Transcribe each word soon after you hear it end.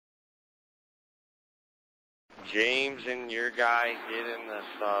James and your guy get in this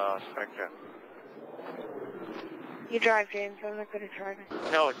Spectra. You drive, James. I'm not good at driving.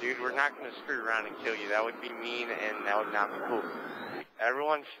 No, dude, we're not going to screw around and kill you. That would be mean, and that would not be cool.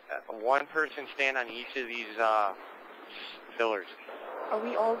 Everyone's, one person stand on each of these pillars. Are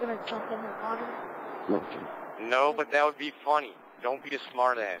we all going to jump in the water? No, but that would be funny. Don't be a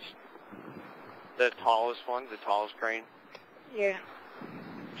smartass. The tallest one, the tallest crane. Yeah.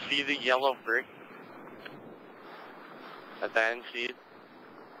 See the yellow brick? At the end, see it?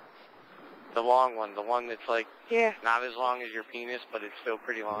 The long one, the one that's like, yeah, not as long as your penis, but it's still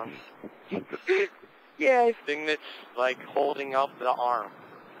pretty long. Yeah. Thing that's like holding up the arm.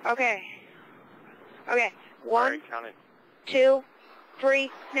 Okay. Okay. 1, Alright, count it. 2, 3,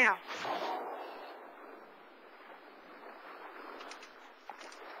 now.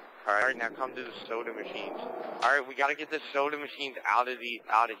 Alright, now come to the soda machines. Alright, we gotta get the soda machines out of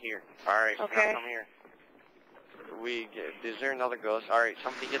here. Alright, okay. Now come here. Is there another ghost? Alright,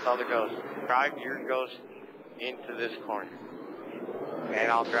 somebody get the other ghost. Drive your ghost into this corner.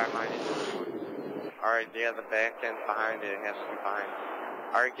 And I'll drive mine into this one. Alright, yeah, the back end's behind it. It has to be behind.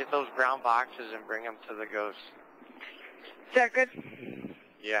 Alright, get those brown boxes and bring them to the ghost. Is that good?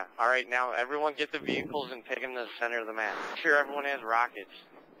 Yeah. Alright, now everyone get the vehicles and take them to the center of the map. Make sure everyone has rockets.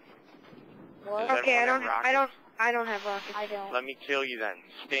 What? Okay, I don't have rockets. I don't. Let me kill you then.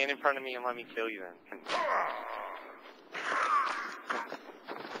 Stand in front of me and let me kill you then.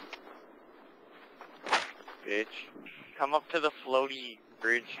 Bitch. Come up to the floaty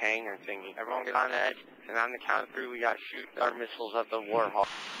bridge hangar thingy. Everyone get on the edge, and on the count of 3, we gotta shoot our missiles at the Warthog.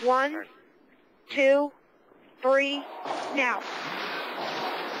 1, 2, 3, now.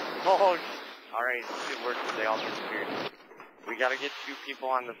 Oh, alright, it works because they all disappeared. We gotta get 2 people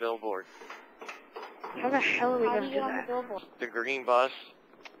on the billboard. How the hell are we gonna do that? The green bus.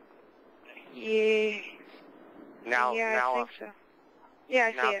 Yeah. Now, yeah, I think so. Yeah,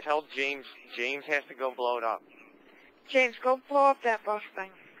 I see it. Now tell James has to go blow it up. James, go blow up that bus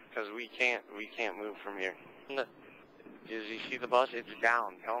thing. Because we can't move from here. Does he see the bus? It's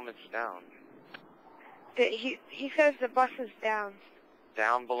down. Tell him it's down. He says the bus is down.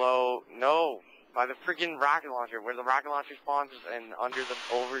 Down below, no, by the freaking rocket launcher, where the rocket launcher spawns and under the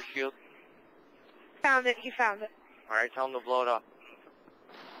overshield. Found it, he found it. Alright, tell him to blow it up.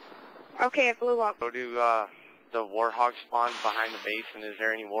 Okay, it blew up. Go to, the Warthog spawn behind the base, and is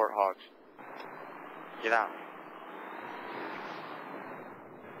there any Warthogs? Get out.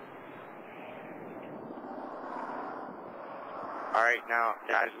 Alright, now,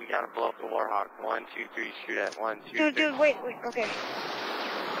 guys, we gotta blow up the Warthog. 1, 2, 3, shoot at 1, 2, 3. Dude, wait, okay.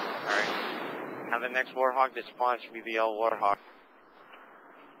 Alright. Now the next Warthog that spawns should be the yellow Warthog.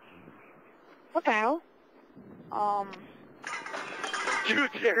 What the hell? Dude,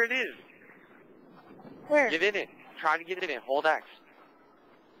 there it is! Where? Get in it. Try to get in it. Hold X.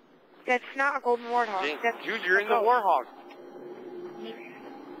 That's not a golden warthog. Dude, you're in the Warthog.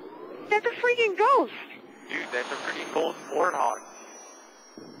 That's a freaking ghost. Dude, that's a pretty cool Warthog.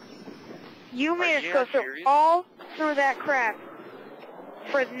 You made us go through all through that crap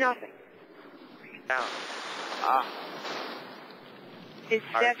for nothing. Down. Is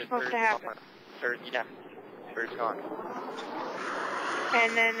that supposed to happen? Yeah. Third's gone.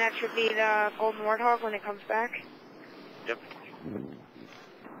 And then that should be the golden warthog when it comes back? Yep.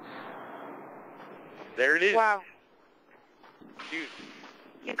 There it is. Wow. Dude.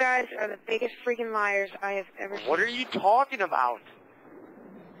 You guys are the biggest freaking liars I have ever seen. What are you talking about?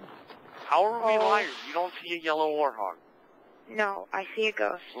 How are we liars? You don't see a yellow Warthog. No, I see a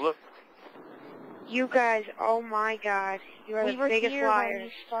ghost. Look. You guys, oh my god. You are the biggest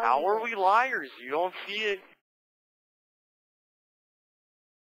liars. How are we liars? You don't see it.